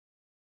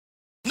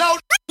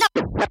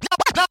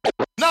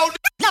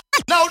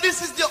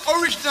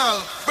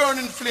original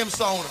Burning Flame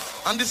sound,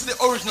 and this is the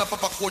original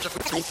Papa Kojak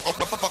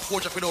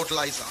without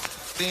Liza.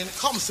 Then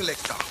come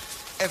selector,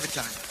 every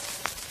time.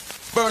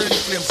 Burning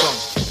Flame sound.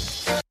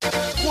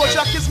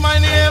 Kojak is my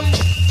name,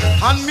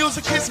 and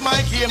music is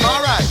my game,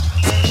 alright.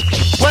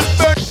 When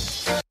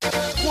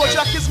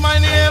Kojak is my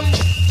name,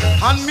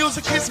 and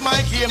music is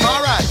my game,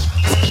 alright.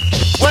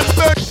 When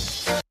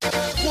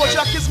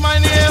Kojak is my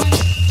name,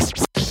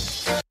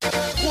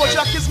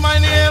 Kojak is my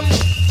name,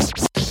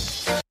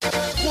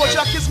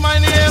 Kojak is my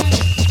name,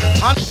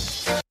 and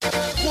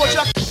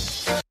Kojak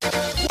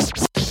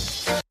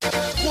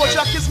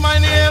is my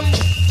name,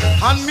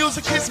 and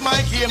music is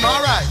my game,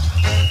 alright.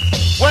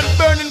 When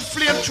Burning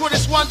Flame through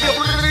this one day,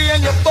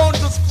 and you're bound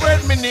to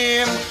spread my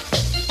name.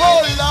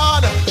 Oh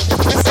Lord,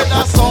 they said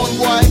that sound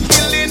boy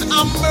killing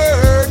a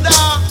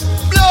murder.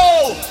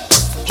 Blow!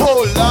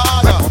 Oh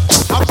Lord,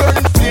 a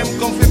Burning Flame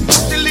come from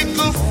a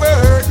little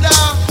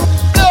further.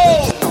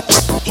 Blow!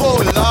 Oh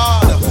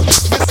Lord,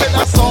 they said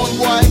that sound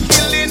boy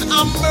killing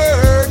a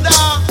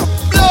murder.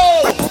 Blow!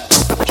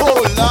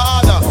 Oh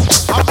Lord,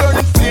 a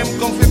Burning Flame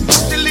come from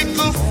a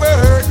little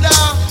further.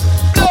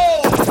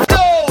 Blow!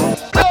 Blow!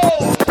 Blow!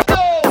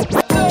 Blow!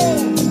 Blow!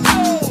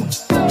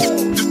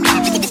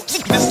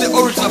 This is the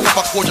original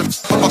Papa Kojak,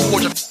 Papa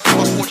Kojak,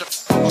 Papa Kojak,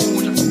 Papa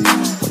Kojak.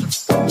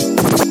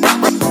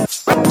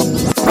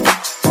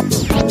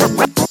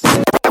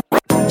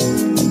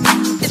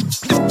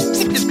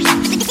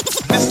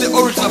 This is the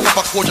original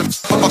Papa Kojak,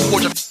 Papa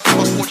Kojak,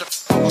 Papa Kojak,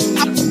 Papa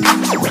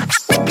Kojak.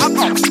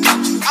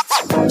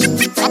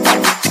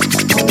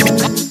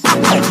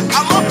 I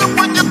love it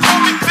when you call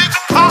me Big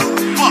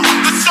Papa,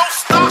 the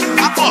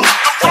showstopper,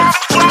 the rock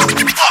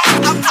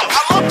dropper.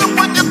 I love it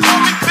when you call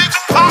me Big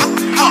Papa.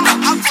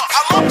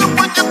 I love it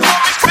when you call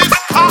me Big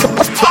Papa.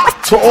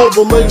 To all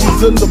the ladies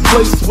in the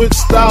place with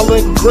style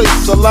and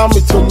grace, allow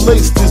me to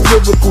lace these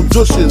lyrical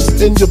douches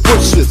in your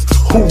bushes,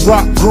 who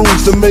rock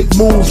grooves and make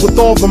moves with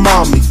all the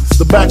mommies.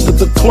 The back of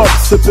the club,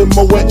 sipping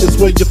Moet is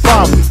where you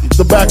find me.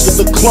 The back of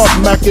the club,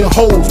 macking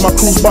holes, my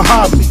crew's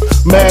behind me.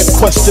 Mad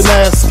question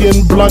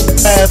asking, blunt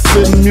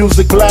passing,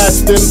 music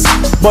blasting.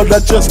 But I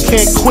just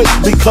can't quit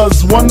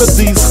because one of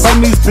these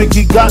honeys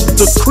Biggie got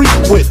to creep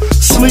with,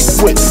 sleep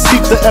with,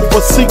 keep the ep a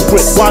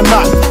secret. Why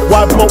not?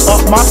 Why blow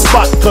up my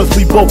spot? Cause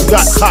we both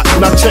got hot.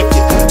 Now check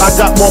it, I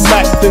got more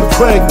Mac than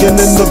Craig and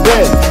in the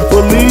bed.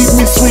 Believe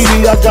me,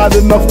 sweetie, I got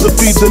enough to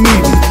feed the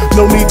needy.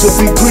 No need to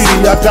be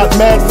greedy, I got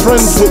mad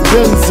friends with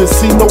Benzes.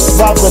 See no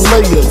by the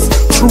layers,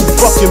 true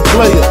fucking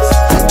players.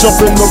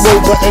 Jump in the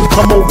Rover and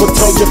come over,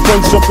 tell your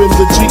friends jump in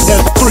the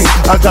GF3.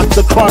 I got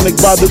the chronic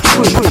by the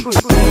tree.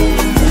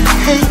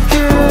 Hey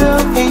girl,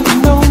 ain't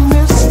no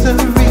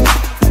mystery.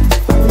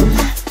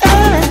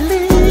 At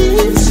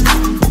least,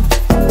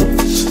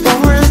 as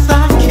far as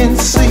I can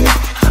see,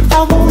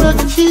 I wanna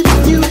keep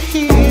you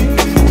here,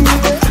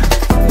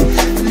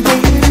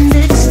 laying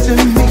next to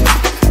me,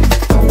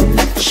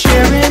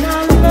 sharing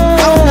our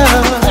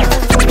love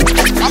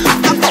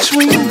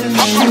between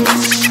the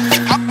sheets.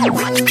 I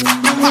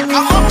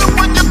love it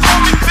when you call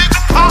me Big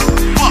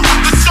Papa,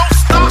 the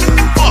showstopper,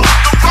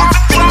 the rock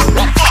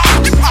dropper.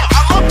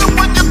 I love it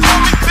when you call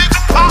me Big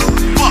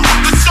Papa,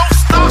 the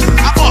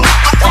showstopper,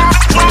 the rock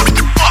dropper.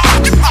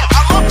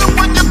 I love it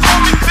when you call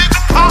me Big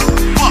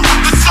Papa,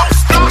 the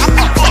showstopper,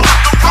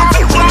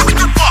 the rock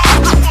dropper.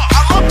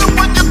 I love it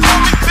when you call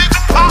me Big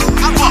Papa.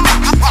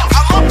 I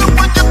love it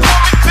when you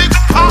call me Big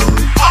Papa.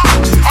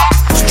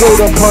 Straight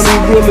up, honey,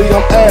 really,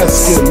 I'm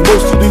asking.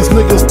 Most of these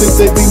niggas think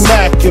they be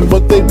macking,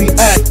 but they be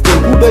acting.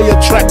 Who they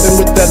attracting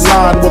with that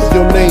line? What's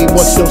your name?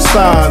 What's your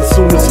sign?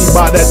 Soon as he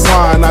buy that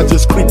wine, I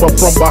just creep up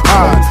from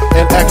behind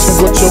and ask you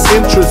what your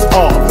interests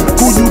are.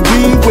 Who you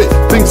be with?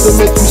 Things that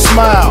make you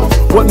smile.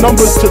 What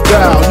numbers to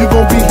dial? You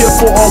gon' be here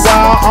for a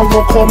while. I'm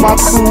gon' call my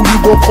crew. You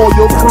gon' call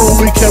your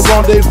crew. We can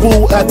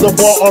rendezvous at the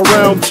bar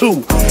around 2.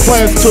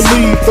 Plans to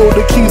leave, throw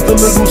the keys to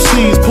little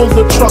C's. Pull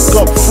the truck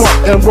up front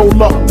and roll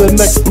up the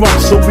next blunt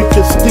so we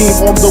can steam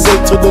on the way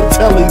to the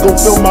telly. Go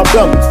fill my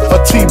belly.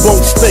 A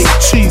T-bone steak,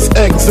 cheese,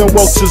 eggs, and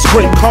Welch's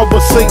grape.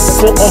 Conversate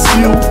for a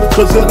few,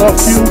 cause in a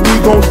few we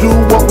gon' do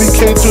what we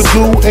came to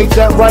do. Ain't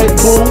that right,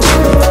 boo?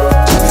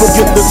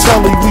 Forget the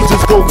telly, we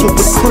just go to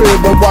the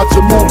crib and watch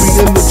a movie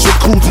in the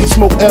jacuzzi.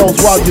 Smoke L's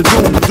while you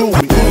do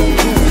me.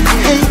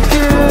 Hey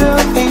girl,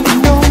 ain't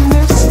no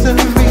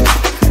mystery.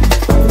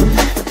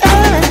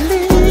 At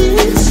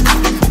least,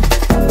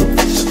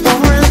 as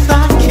far as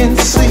I can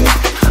see,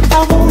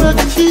 I wanna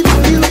keep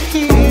you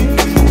here,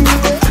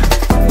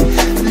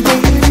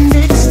 laying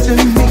next to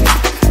me,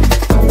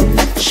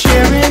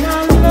 sharing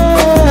our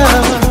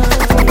love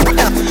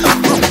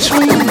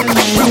between the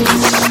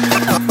sheets.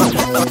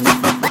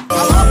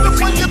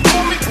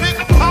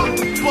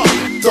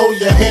 Throw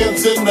your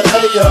hands in the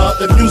air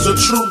if you's a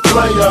true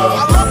player.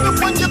 I love it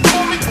when you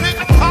call me Big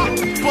Papa.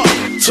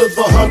 To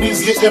the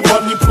honeys, getting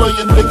money,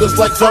 playing niggas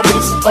like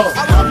dummies. I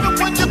love it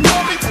when you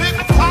call me Big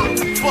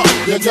Papa.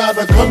 You got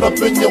a gun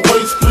up in your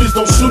waist, please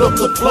don't shoot up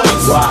the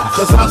place.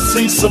 Cause I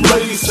see some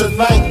ladies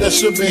tonight that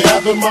should be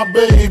having my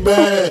baby.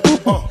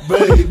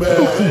 Baby.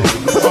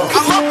 I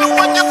love it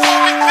when you call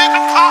me Big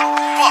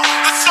Papa.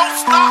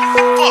 stop,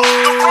 the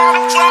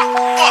rhyme drop,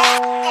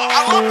 I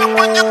love it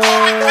when you call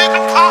me Big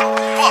Pop,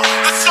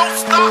 the show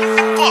stop,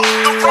 the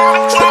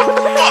rhyme drop,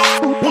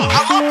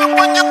 I love it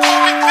when you call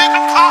me Big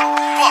Pop,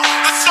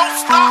 the show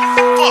stop,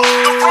 the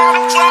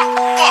rhyme drop,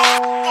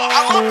 I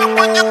love it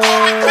when you call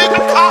me Big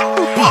Pop,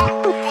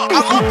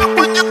 I love it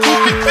when you call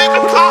me Big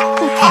Pop.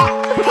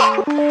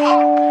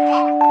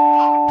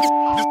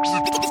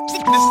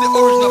 This is the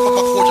original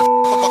Papa Kojak,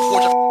 Papa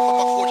Kojak,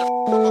 Papa Kojak,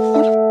 Papa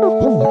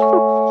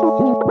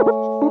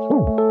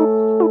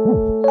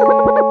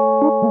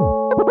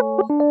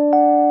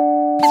Kojak.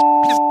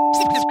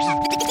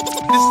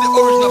 This is the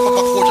original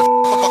Papa Kojak,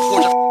 Papa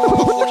Kojak, Papa Kojak,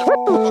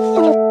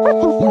 Papa Kojak,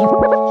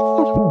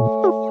 Papa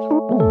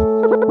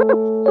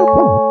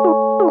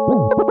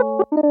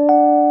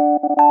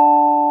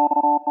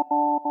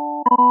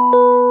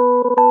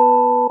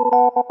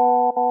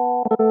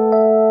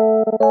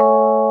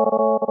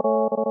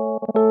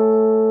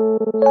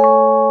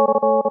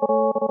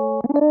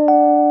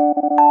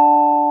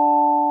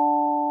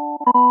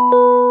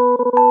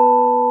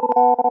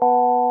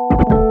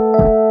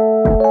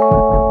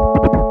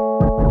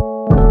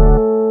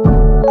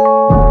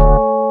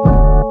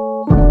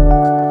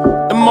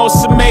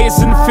Most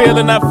amazing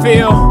feeling I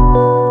feel.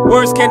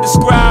 Words can't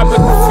describe it,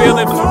 the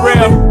feeling for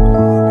real.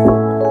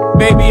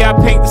 Baby, I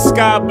paint the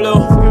sky blue.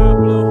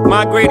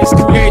 My greatest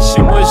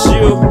creation was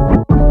you.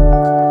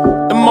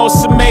 The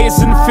most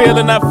amazing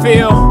feeling I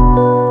feel.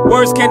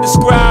 Words can't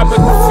describe it,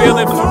 the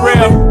feeling for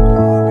real.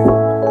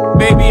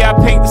 Baby, I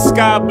paint the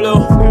sky blue.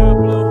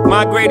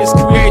 My greatest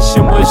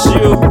creation was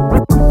you.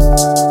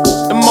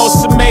 The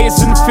most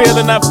amazing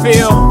feeling I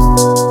feel.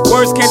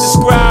 Words can't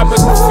describe it,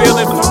 the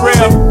feeling for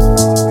real.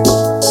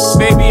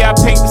 Baby, I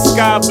paint the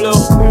sky blue.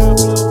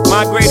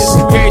 My greatest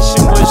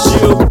creation was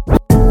you.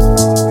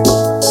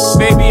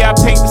 Baby, I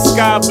paint the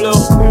sky blue.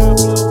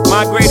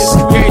 My greatest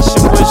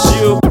creation was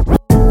you.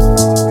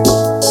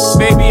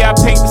 Baby, I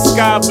paint the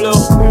sky blue.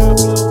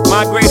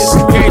 My greatest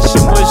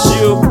creation was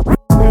you.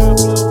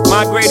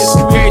 My greatest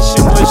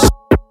creation was you.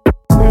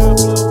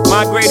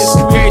 My greatest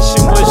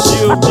creation was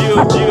you.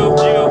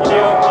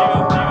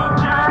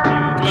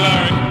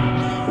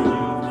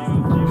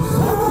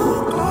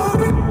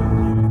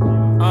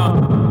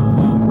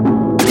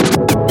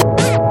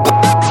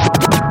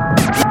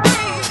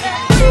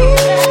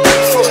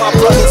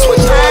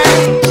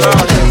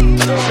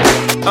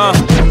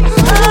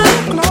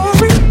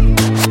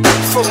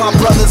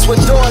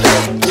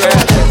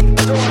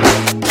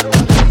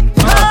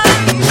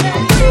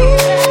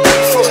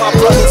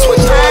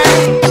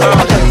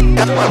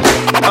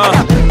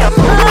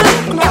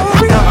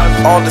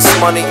 All this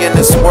money in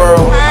this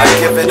world, I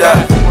give it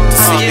up. To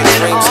see your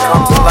dreams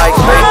come to life,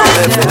 baby,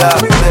 live it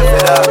up, live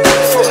it up.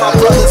 For my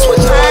brothers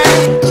with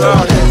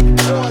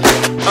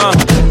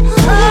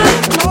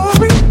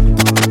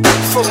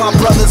for my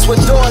brothers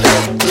with daughter.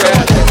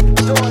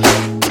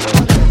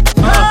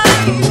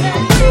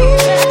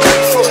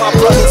 For my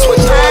brothers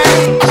with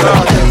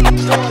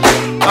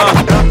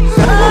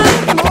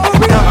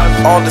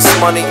all this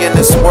money in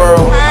this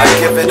world, I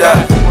give it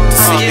up. To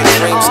see your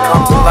dreams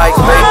come to life,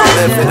 baby,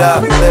 live it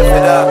up, live it up, live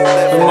it up.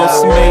 The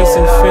most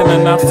amazing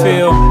feeling I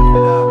feel.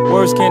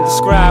 Words can't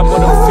describe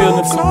what I'm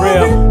feeling for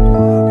real.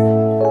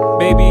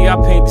 Baby, I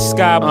paint the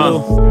sky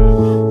blue.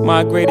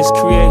 My greatest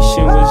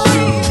creation was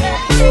you.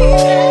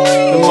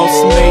 The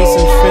most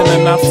amazing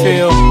feeling I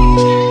feel.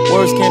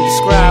 Words can't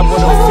describe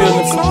what I'm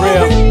feeling for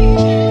real.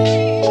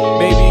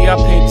 Baby, I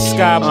paint the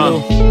sky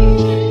blue.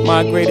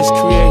 My greatest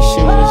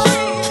creation was you.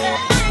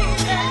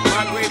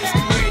 My greatest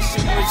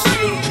creation was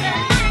you.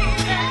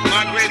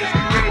 My greatest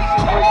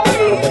creation was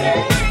you.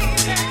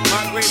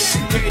 My greatest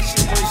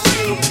creation was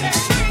you.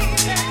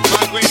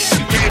 My greatest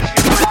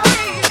creation was you.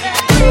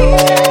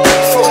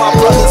 For my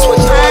brothers with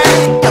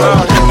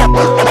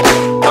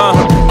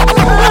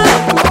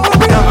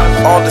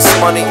all this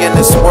money in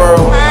this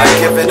world, I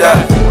give it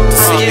up. To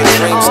see your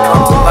dreams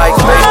come to life,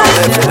 baby,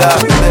 live it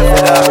up, live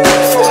it up.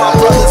 For my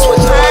brothers with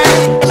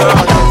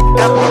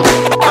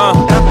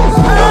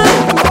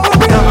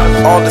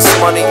all this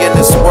money in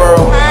this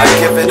world, I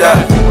give it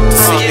up. To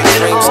see your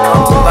dreams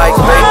come to life,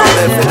 baby,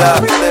 live it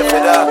up, live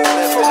it up.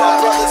 For my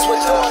brothers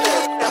with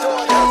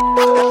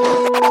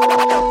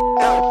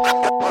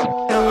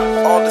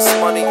all this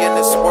money in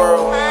this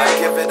world, I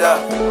give it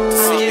up. To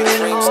see your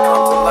dreams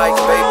come to life,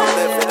 baby,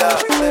 live it up,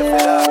 live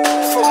it up.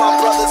 For my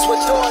brothers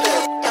with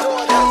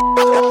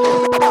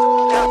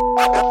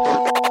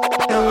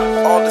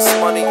all this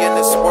money in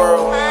this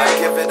world, I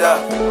give it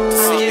up. To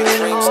see your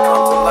dreams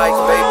come to life,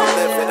 baby,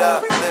 live it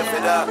up, live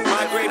it up.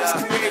 My greatest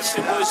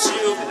creation was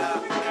you.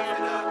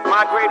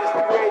 My greatest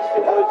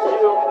creation was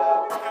you.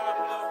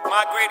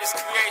 My greatest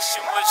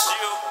creation was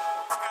you.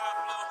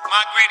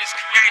 My greatest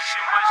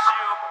creation was you.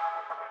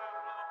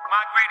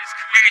 My greatest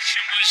creation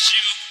was you.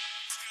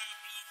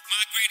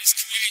 My greatest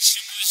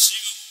creation was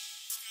you.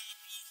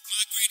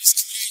 My greatest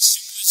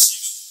creation was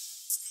you.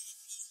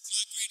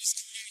 My greatest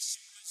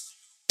creation was you.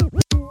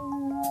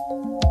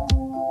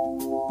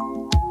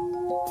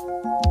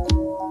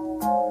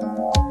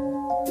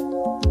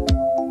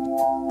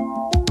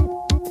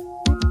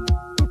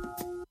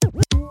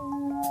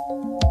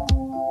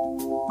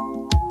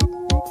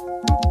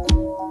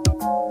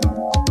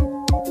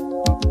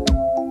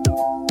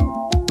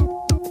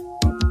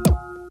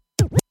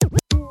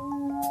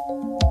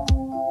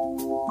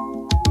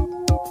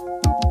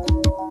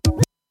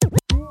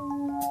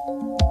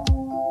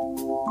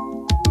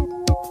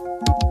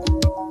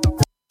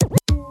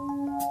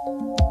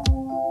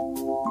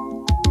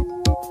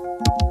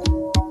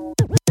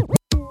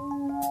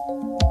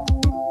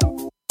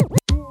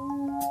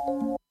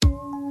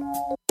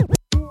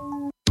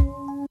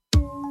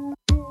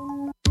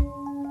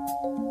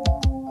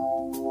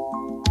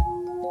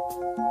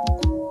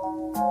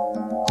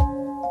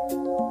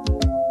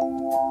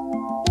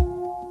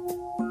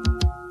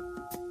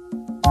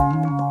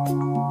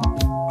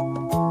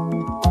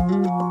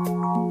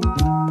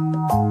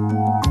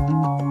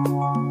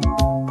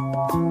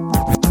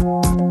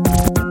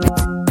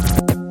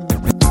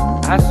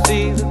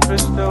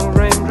 crystal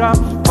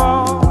raindrops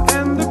fall,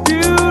 and the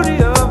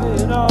beauty of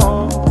it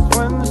all is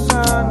when the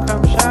sun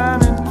comes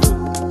shining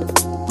through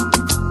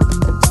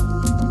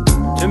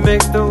to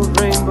make those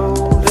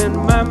rainbows in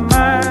my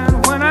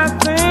mind when I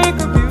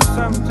think of you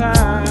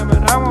sometime,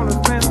 and I want to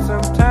spend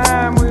some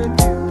time with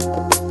you,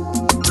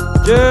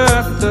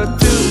 just the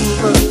two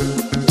of us.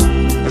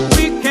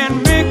 We can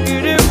make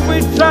it if we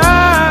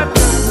try,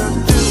 just the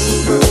two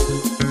of us.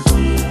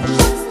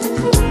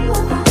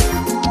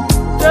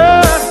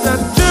 Just the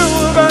two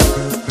of us,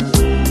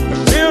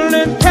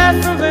 building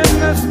castles in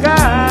the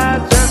sky.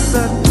 Just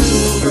the two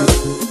of us,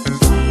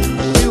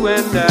 you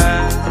and I.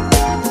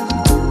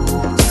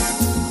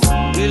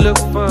 We look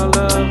for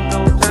love, no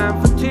time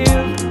for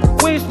tears.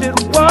 Wasted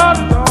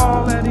water's all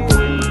that is,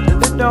 and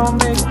it don't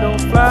make no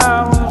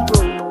flowers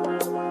grow.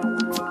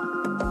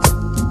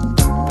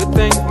 Good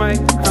things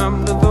might come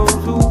to those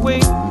who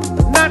wait,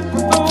 but not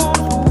for those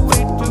who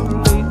wait too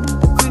late.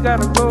 We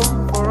gotta go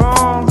for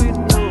all we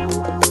know.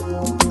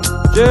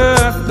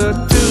 Just the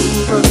two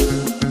of us.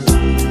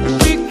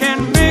 We can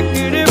make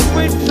it if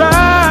we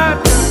try.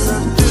 Just the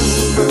two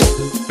of us.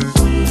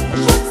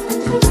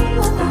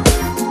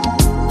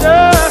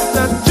 Just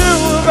the two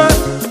of us.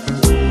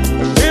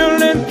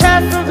 Building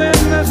castles in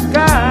the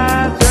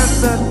sky. Just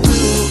the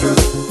two of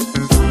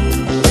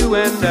us. You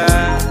and I.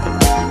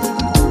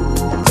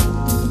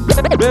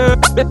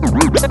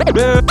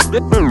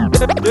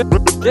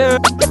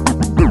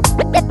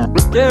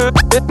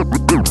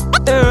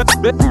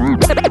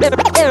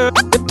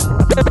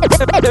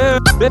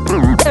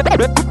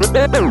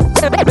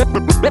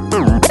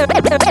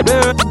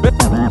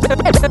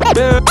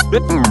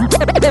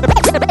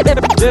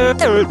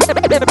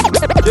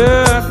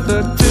 Just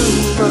the